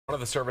One of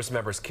the service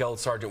members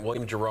killed, Sergeant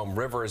William Jerome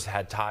Rivers,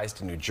 had ties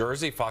to New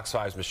Jersey. Fox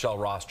 5's Michelle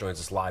Ross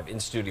joins us live in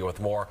studio with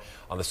more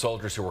on the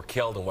soldiers who were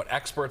killed and what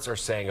experts are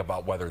saying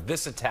about whether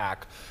this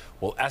attack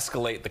will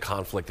escalate the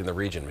conflict in the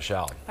region.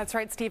 Michelle. That's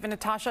right, Steve and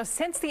Natasha.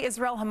 Since the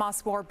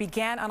Israel-Hamas war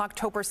began on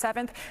October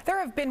 7th, there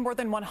have been more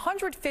than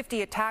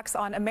 150 attacks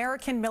on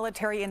American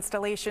military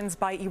installations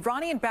by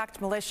Iranian-backed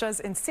militias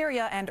in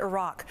Syria and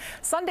Iraq.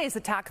 Sunday's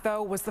attack,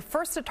 though, was the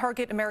first to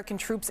target American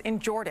troops in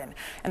Jordan,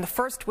 and the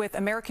first with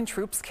American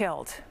troops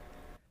killed.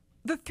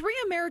 The 3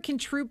 American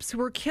troops who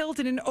were killed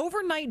in an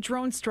overnight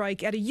drone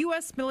strike at a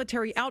U.S.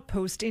 military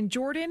outpost in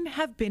Jordan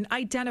have been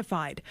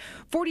identified.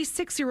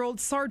 46-year-old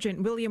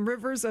Sergeant William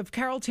Rivers of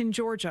Carrollton,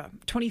 Georgia,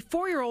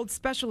 24-year-old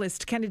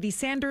Specialist Kennedy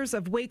Sanders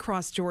of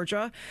Waycross,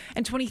 Georgia,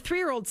 and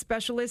 23-year-old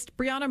Specialist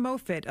Brianna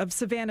Moffitt of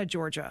Savannah,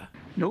 Georgia.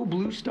 No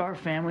Blue Star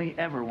family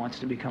ever wants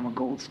to become a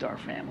Gold Star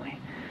family.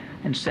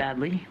 And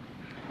sadly,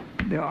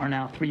 there are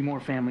now 3 more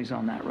families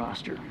on that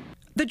roster.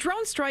 The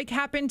drone strike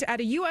happened at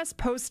a U.S.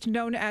 post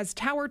known as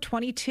Tower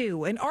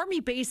 22, an Army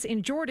base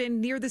in Jordan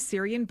near the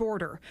Syrian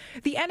border.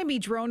 The enemy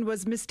drone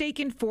was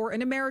mistaken for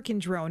an American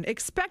drone,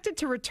 expected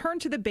to return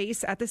to the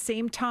base at the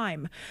same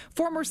time.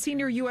 Former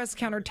senior U.S.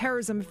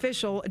 counterterrorism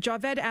official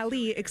Javed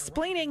Ali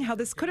explaining how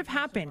this could have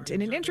happened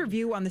in an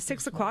interview on the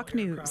 6 o'clock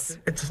news.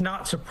 It's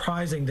not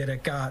surprising that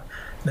it got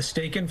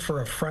mistaken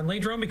for a friendly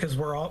drone because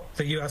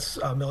the U.S.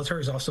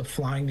 military is also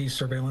flying these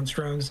surveillance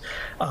drones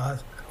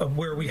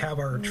where we have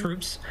our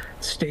troops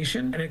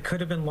stationed, and it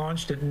could have been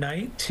launched at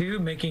night too,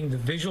 making the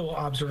visual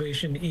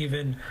observation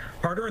even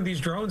harder. And these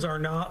drones are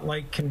not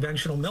like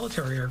conventional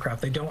military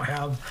aircraft. They don't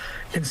have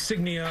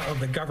insignia of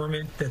the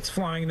government that's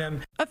flying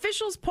them.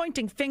 Officials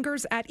pointing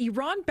fingers at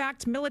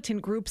Iran-backed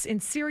militant groups in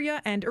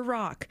Syria and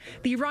Iraq.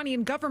 The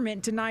Iranian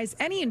government denies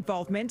any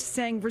involvement,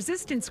 saying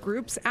resistance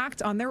groups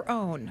act on their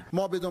own.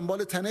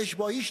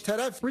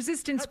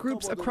 Resistance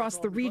groups across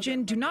the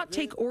region do not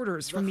take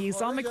orders from the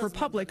Islamic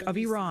Republic of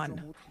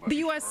Iran. The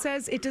U.S.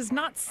 says it does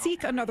not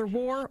seek another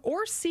war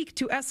or seek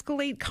to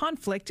escalate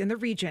conflict in the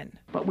region.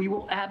 But we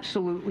will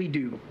absolutely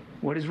do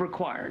what is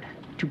required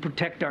to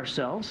protect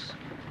ourselves,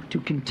 to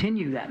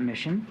continue that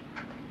mission,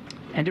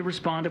 and to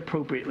respond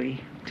appropriately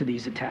to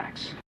these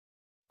attacks.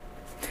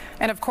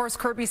 And of course,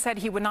 Kirby said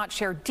he would not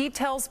share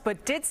details,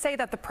 but did say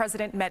that the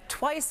president met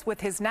twice with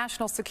his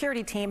national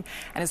security team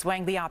and is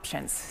weighing the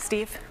options.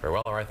 Steve? Very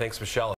well. All right. Thanks, Michelle.